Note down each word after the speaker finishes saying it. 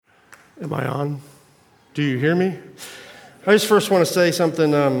Am I on? Do you hear me? I just first want to say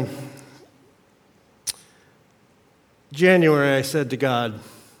something. January, I said to God,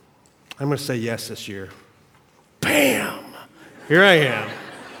 I'm going to say yes this year. Bam! Here I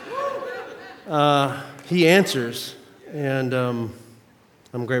am. He answers, and I'm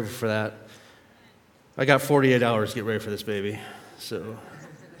grateful for that. I got 48 hours to get ready for this baby, so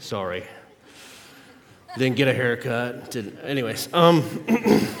sorry. Didn't get a haircut. Anyways.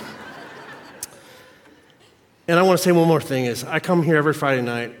 And I want to say one more thing is I come here every Friday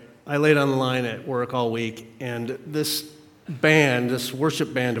night. I laid on the line at work all week, and this band, this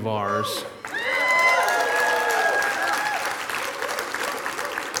worship band of ours,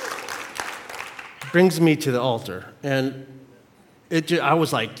 brings me to the altar. And I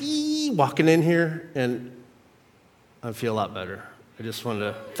was like, walking in here, and I feel a lot better. I just wanted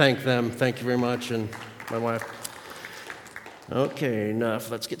to thank them. Thank you very much, and my wife. Okay,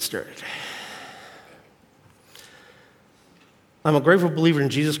 enough. Let's get started. I'm a grateful believer in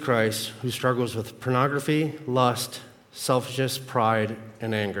Jesus Christ who struggles with pornography, lust, selfishness, pride,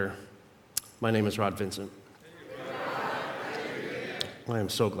 and anger. My name is Rod Vincent. I am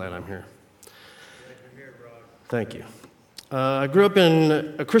so glad I'm here. Thank you. I grew up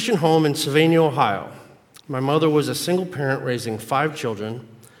in a Christian home in Sylvania, Ohio. My mother was a single parent raising 5 children.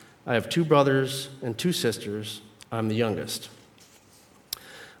 I have 2 brothers and 2 sisters. I'm the youngest.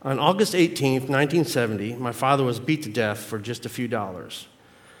 On August 18th, 1970, my father was beat to death for just a few dollars.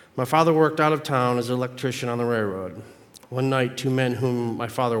 My father worked out of town as an electrician on the railroad. One night, 2 men whom my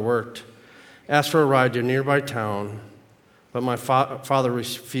father worked asked for a ride to a nearby town, but my father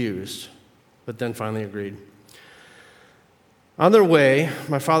refused, but then finally agreed. On their way,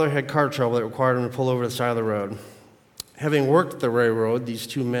 my father had car trouble that required him to pull over to the side of the road. Having worked the railroad, these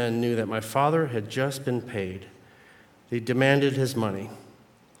 2 men knew that my father had just been paid. They demanded his money.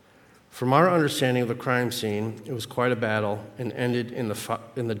 From our understanding of the crime scene, it was quite a battle and ended in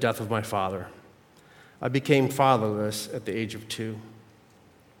the death of my father. I became fatherless at the age of 2.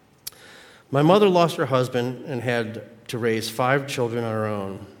 My mother lost her husband and had to raise 5 children on her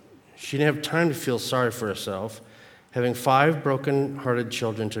own. She didn't have time to feel sorry for herself, having 5 broken-hearted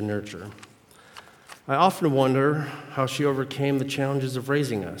children to nurture. I often wonder how she overcame the challenges of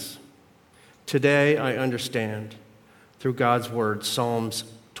raising us. Today, I understand. Through God's word, Psalms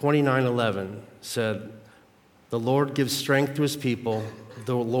 29:11 said, "The Lord gives strength to his people.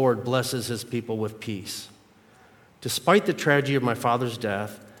 The Lord blesses his people with peace." Despite the tragedy of my father's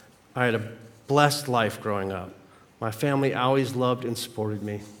death, I had a blessed life growing up. My family always loved and supported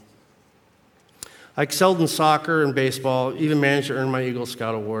me. I excelled in soccer and baseball, even managed to earn my Eagle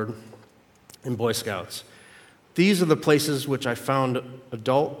Scout Award in Boy Scouts. These are the places which I found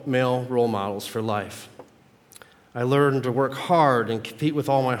adult male role models for life. I learned to work hard and compete with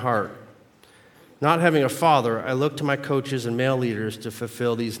all my heart. Not having a father, I looked to my coaches and male leaders to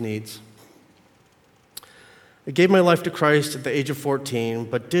fulfill these needs. I gave my life to Christ at the age of 14,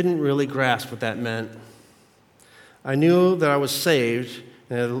 but didn't really grasp what that meant. I knew that I was saved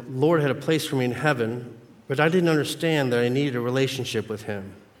and the Lord had a place for me in heaven, but I didn't understand that I needed a relationship with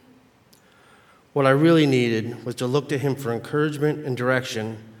him. What I really needed was to look to him for encouragement and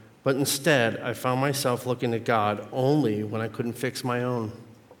direction, but instead I found myself looking to God only when I couldn't fix my own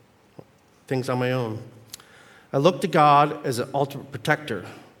things on my own. I looked to God as an ultimate protector,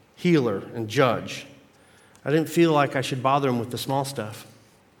 healer, and judge. I didn't feel like I should bother him with the small stuff.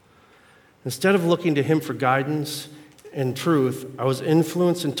 Instead of looking to him for guidance and truth, I was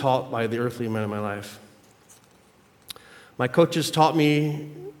influenced and taught by the earthly men in my life. My coaches taught me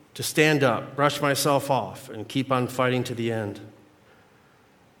to stand up, brush myself off, and keep on fighting to the end.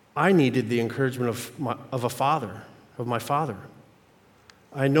 I needed the encouragement of my father.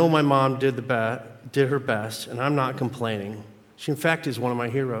 I know my mom did her best, and I'm not complaining. She, in fact, is one of my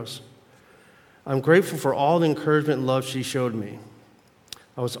heroes. I'm grateful for all the encouragement and love she showed me.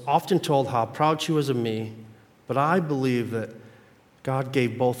 I was often told how proud she was of me, but I believe that God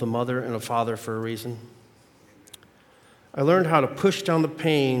gave both a mother and a father for a reason. I learned how to push down the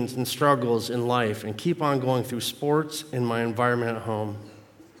pains and struggles in life and keep on going through sports and my environment at home.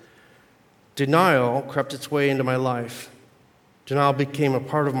 Denial crept its way into my life. Denial became a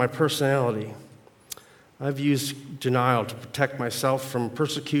part of my personality. I've used denial to protect myself from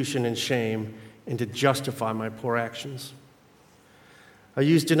persecution and shame and to justify my poor actions. I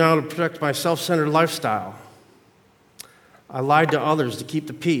used denial to protect my self-centered lifestyle. I lied to others to keep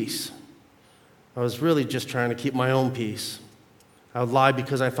the peace. I was really just trying to keep my own peace. I would lie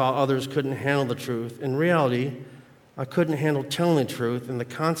because I thought others couldn't handle the truth. In reality, I couldn't handle telling the truth and the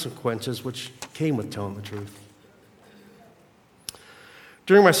consequences which came with telling the truth.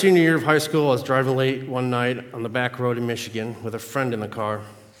 During my senior year of high school, I was driving late one night on the back road in Michigan with a friend in the car.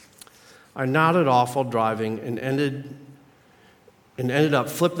 I nodded off while driving and ended up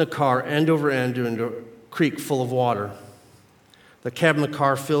flipping the car end over end into a creek full of water. The cab in the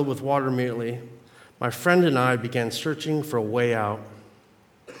car filled with water immediately. My friend and I began searching for a way out.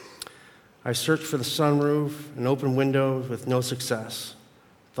 I searched for the sunroof and open windows with no success.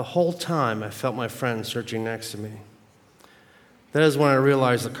 The whole time, I felt my friend searching next to me. That is when I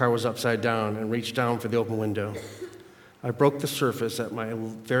realized the car was upside down and reached down for the open window. I broke the surface at my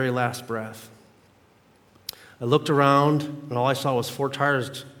very last breath. I looked around, and all I saw was 4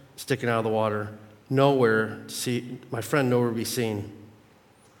 tires sticking out of the water. My friend nowhere to be seen.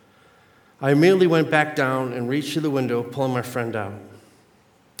 I immediately went back down and reached through the window, pulling my friend out.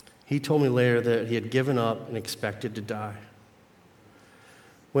 He told me later that he had given up and expected to die.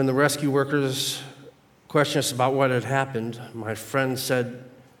 When the rescue workers questioned us about what had happened, my friend said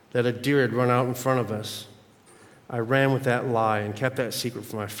that a deer had run out in front of us. I ran with that lie and kept that secret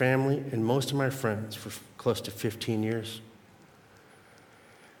from my family and most of my friends for close to 15 years.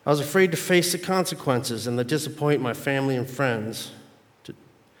 I was afraid to face the consequences and to disappoint my family and friends,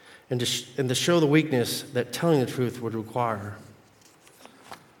 and to show the weakness that telling the truth would require.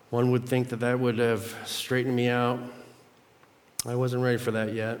 One would think that would have straightened me out. I wasn't ready for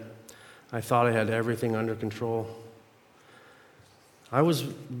that yet. I thought I had everything under control. I was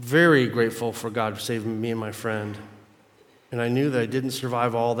very grateful for God saving me and my friend, and I knew that I didn't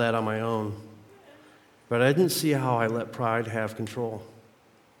survive all that on my own, but I didn't see how I let pride have control.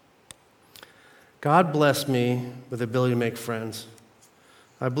 God blessed me with the ability to make friends.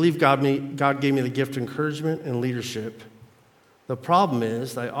 I believe God gave me the gift of encouragement and leadership. The problem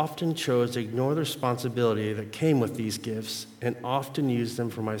is I often chose to ignore the responsibility that came with these gifts and often used them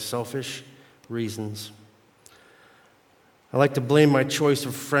for my selfish reasons. I like to blame my choice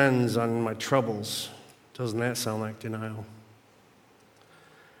of friends on my troubles. Doesn't that sound like denial?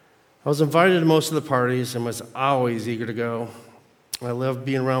 I was invited to most of the parties and was always eager to go. I loved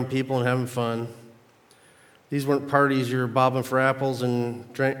being around people and having fun. These weren't parties you're bobbing for apples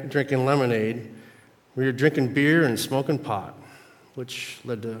and drinking lemonade. We were drinking beer and smoking pot, which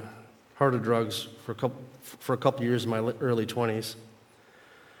led to harder drugs for a couple years in my early 20s.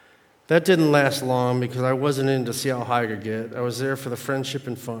 That didn't last long because I wasn't in to see how high I could get. I was there for the friendship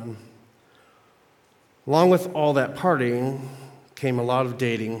and fun. Along with all that partying came a lot of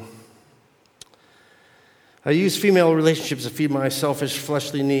dating. I used female relationships to feed my selfish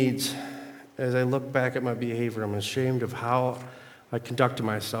fleshly needs. As I look back at my behavior, I'm ashamed of how I conducted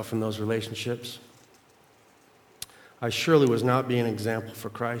myself in those relationships. I surely was not being an example for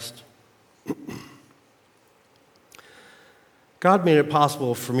Christ. God made it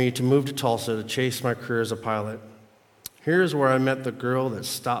possible for me to move to Tulsa to chase my career as a pilot. Here's where I met the girl that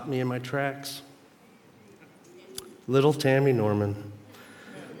stopped me in my tracks. Little Tammy Norman.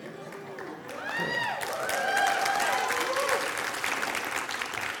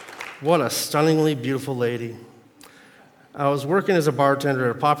 What a stunningly beautiful lady. I was working as a bartender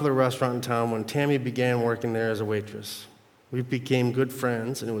at a popular restaurant in town when Tammy began working there as a waitress. We became good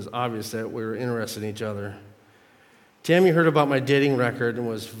friends, and it was obvious that we were interested in each other. Tammy heard about my dating record and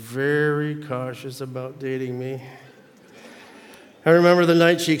was very cautious about dating me. I remember the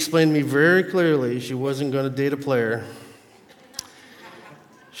night she explained to me very clearly she wasn't going to date a player.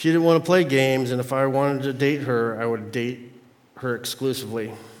 She didn't want to play games, and if I wanted to date her, I would date her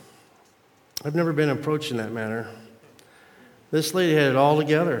exclusively. I've never been approached in that manner. This lady had it all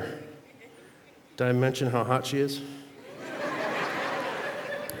together. Did I mention how hot she is?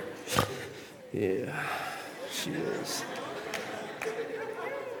 Yeah, she is.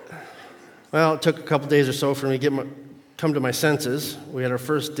 Well, it took a couple days or so for me to come to my senses. We had our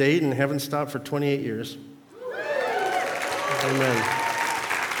first date and haven't stopped for 28 years. Amen.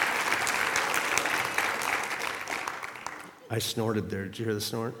 I snorted there. Did you hear the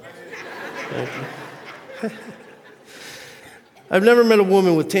snort? Thank you. I've never met a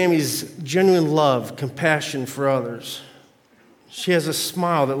woman with Tammy's genuine love, compassion for others. She has a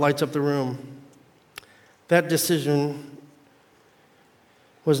smile that lights up the room. That decision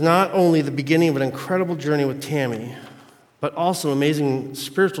was not only the beginning of an incredible journey with Tammy, but also an amazing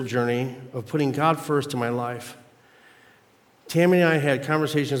spiritual journey of putting God first in my life. Tammy and I had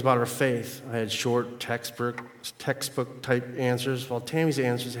conversations about our faith. I had short textbook-type answers, while Tammy's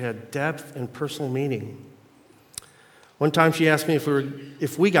answers had depth and personal meaning. One time she asked me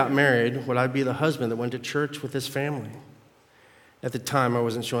if we got married, would I be the husband that went to church with his family? At the time, I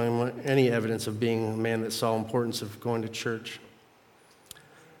wasn't showing any evidence of being a man that saw the importance of going to church.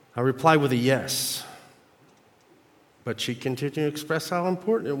 I replied with a yes. But she continued to express how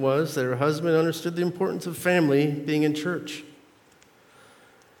important it was that her husband understood the importance of family being in church.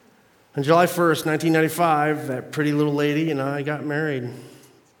 On July 1st, 1995, that pretty little lady and I got married.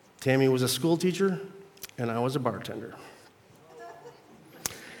 Tammy was a school teacher, and I was a bartender.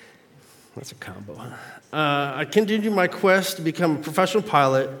 That's a combo, huh? I continued my quest to become a professional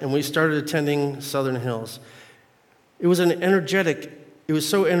pilot, and we started attending Southern Hills. It was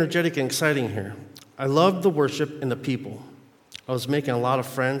so energetic and exciting here. I loved the worship and the people. I was making a lot of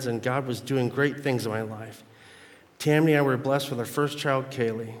friends, and God was doing great things in my life. Tammy and I were blessed with our first child,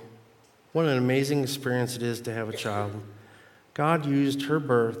 Kaylee. What an amazing experience it is to have a child. God used her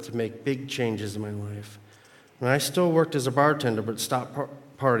birth to make big changes in my life. And I still worked as a bartender, but stopped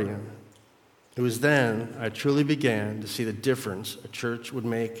partying. It was then I truly began to see the difference a church would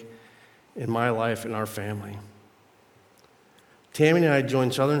make in my life and our family. Tammy and I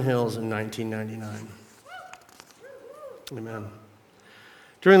joined Southern Hills in 1999. Amen.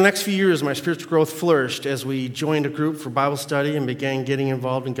 During the next few years, my spiritual growth flourished as we joined a group for Bible study and began getting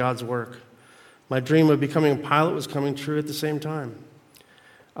involved in God's work. My dream of becoming a pilot was coming true at the same time.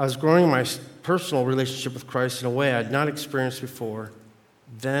 I was growing my personal relationship with Christ in a way I had not experienced before.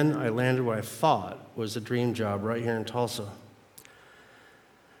 Then I landed what I thought was a dream job right here in Tulsa.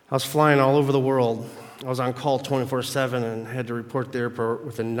 I was flying all over the world. I was on call 24/7 and had to report to the airport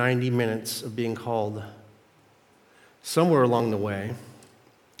within 90 minutes of being called. Somewhere along the way,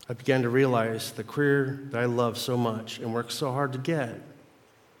 I began to realize the career that I love so much and worked so hard to get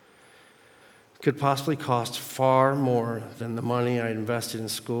could possibly cost far more than the money I invested in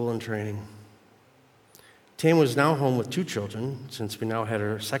school and training. Tam was now home with 2 children, since we now had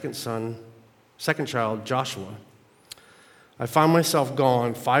our second child, Joshua. I found myself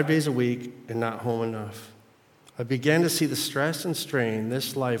gone 5 days a week and not home enough. I began to see the stress and strain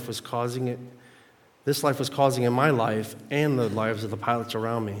this life was causing in my life and the lives of the pilots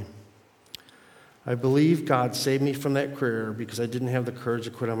around me. I believe God saved me from that career because I didn't have the courage to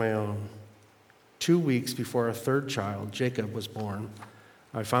quit on my own. 2 weeks before our third child, Jacob, was born,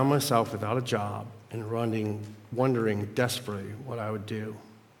 I found myself without a job and wondering desperately what I would do.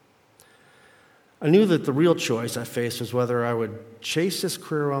 I knew that the real choice I faced was whether I would chase this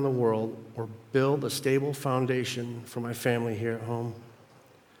career around the world or build a stable foundation for my family here at home.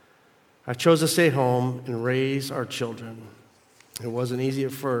 I chose to stay home and raise our children. It wasn't easy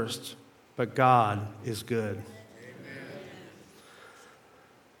at first, but God is good.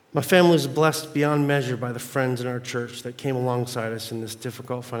 My family was blessed beyond measure by the friends in our church that came alongside us in this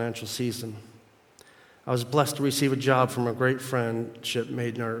difficult financial season. I was blessed to receive a job from a great friendship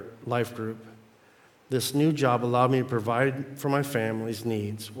made in our life group. This new job allowed me to provide for my family's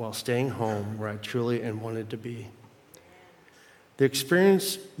needs while staying home where I truly and wanted to be. The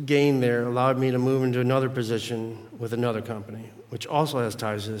experience gained there allowed me to move into another position with another company, which also has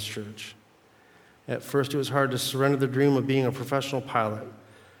ties to this church. At first, it was hard to surrender the dream of being a professional pilot,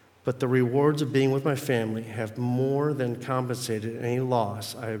 but the rewards of being with my family have more than compensated any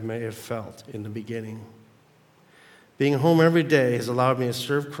loss I may have felt in the beginning. Being home every day has allowed me to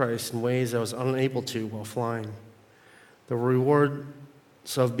serve Christ in ways I was unable to while flying. The rewards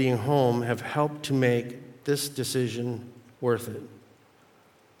of being home have helped to make this decision worth it.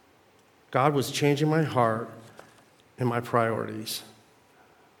 God was changing my heart and my priorities.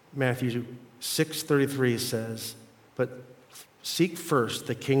 Matthew 6:33 says, "But seek first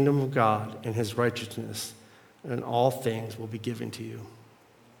the kingdom of God and his righteousness, and all things will be given to you."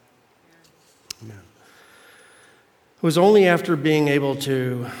 Amen. It was only after being able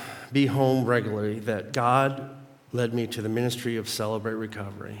to be home regularly that God led me to the ministry of Celebrate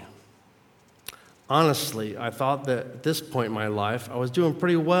Recovery. Honestly, I thought that at this point in my life, I was doing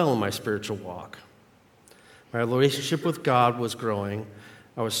pretty well in my spiritual walk. My relationship with God was growing.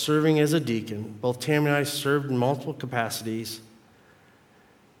 I was serving as a deacon. Both Tammy and I served in multiple capacities.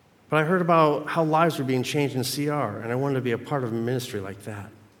 But I heard about how lives were being changed in CR, and I wanted to be a part of a ministry like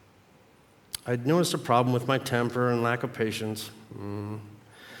that. I'd noticed a problem with my temper and lack of patience.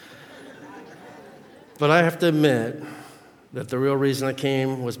 But I have to admit that the real reason I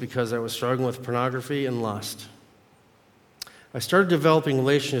came was because I was struggling with pornography and lust. I started developing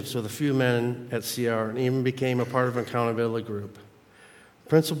relationships with a few men at CR and even became a part of an accountability group.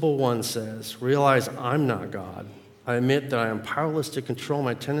 Principle 1 says, "Realize I'm not God. I admit that I am powerless to control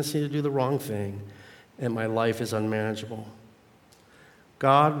my tendency to do the wrong thing, and my life is unmanageable."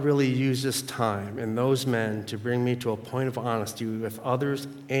 God really used this time and those men to bring me to a point of honesty with others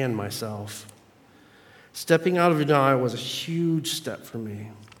and myself. Stepping out of denial was a huge step for me.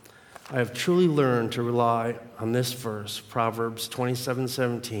 I have truly learned to rely on this verse, Proverbs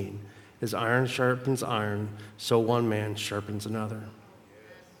 27:17, As iron sharpens iron, so one man sharpens another.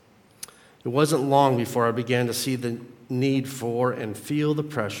 It wasn't long before I began to see the need for and feel the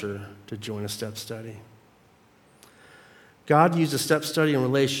pressure to join a step study. God used a step study and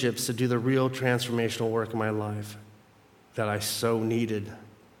relationships to do the real transformational work in my life that I so needed.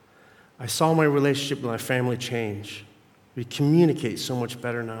 I saw my relationship with my family change. We communicate so much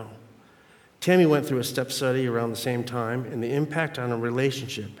better now. Tammy went through a step study around the same time, and the impact on our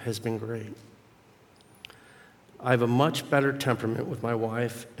relationship has been great. I have a much better temperament with my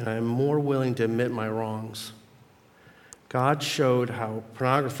wife, and I am more willing to admit my wrongs. God showed how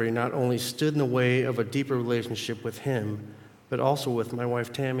pornography not only stood in the way of a deeper relationship with him, but also with my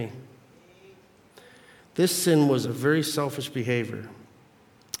wife, Tammy. This sin was a very selfish behavior.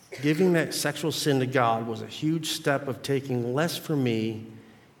 Giving that sexual sin to God was a huge step of taking less for me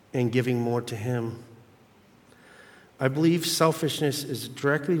and giving more to him. I believe selfishness is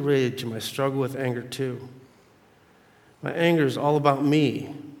directly related to my struggle with anger too. My anger is all about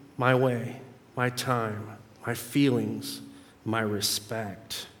me, my way, my time, my feelings, my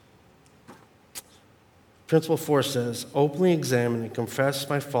respect. Principle 4 says, openly examine and confess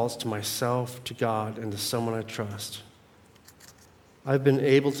my faults to myself, to God, and to someone I trust. I've been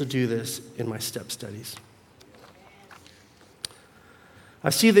able to do this in my step studies.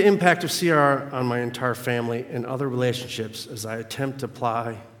 I see the impact of CR on my entire family and other relationships as I attempt to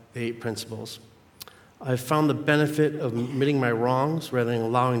apply the 8 principles. I've found the benefit of admitting my wrongs rather than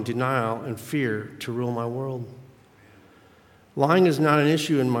allowing denial and fear to rule my world. Lying is not an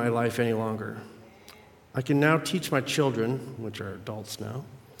issue in my life any longer. I can now teach my children, which are adults now,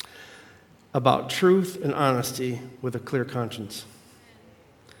 about truth and honesty with a clear conscience.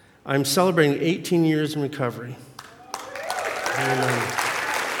 I'm celebrating 18 years in recovery. Amen.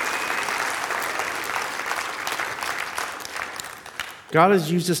 God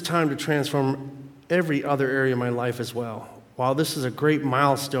has used this time to transform every other area of my life as well. While this is a great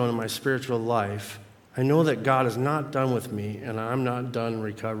milestone in my spiritual life, I know that God is not done with me, and I'm not done in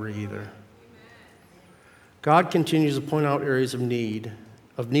recovery either. God continues to point out areas of needed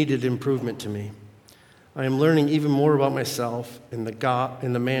improvement to me. I am learning even more about myself and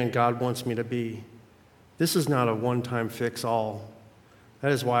the man God wants me to be. This is not a one-time fix-all.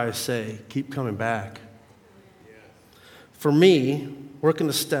 That is why I say, keep coming back. For me, working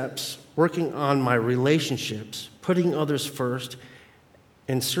the steps, working on my relationships, putting others first,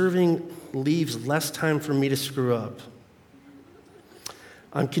 and serving leaves less time for me to screw up.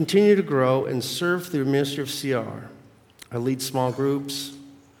 I'm continuing to grow and serve through the ministry of CR. I lead small groups,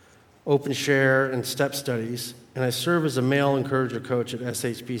 open share, and step studies, and I serve as a male encourager coach at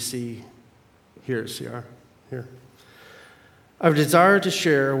SHBC here at CR. Here. I have a desire to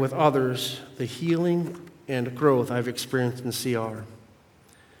share with others the healing and growth I've experienced in CR.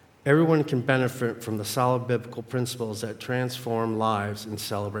 Everyone can benefit from the solid biblical principles that transform lives and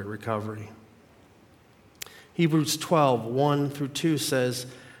celebrate recovery. Hebrews 12, 1 through 2 says,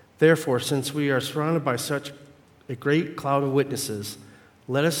 therefore, since we are surrounded by such a great cloud of witnesses,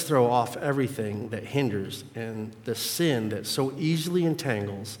 let us throw off everything that hinders and the sin that so easily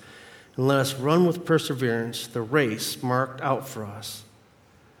entangles, and let us run with perseverance the race marked out for us.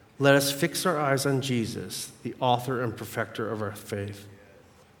 Let us fix our eyes on Jesus, the author and perfecter of our faith.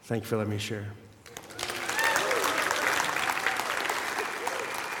 Thank you for letting me share.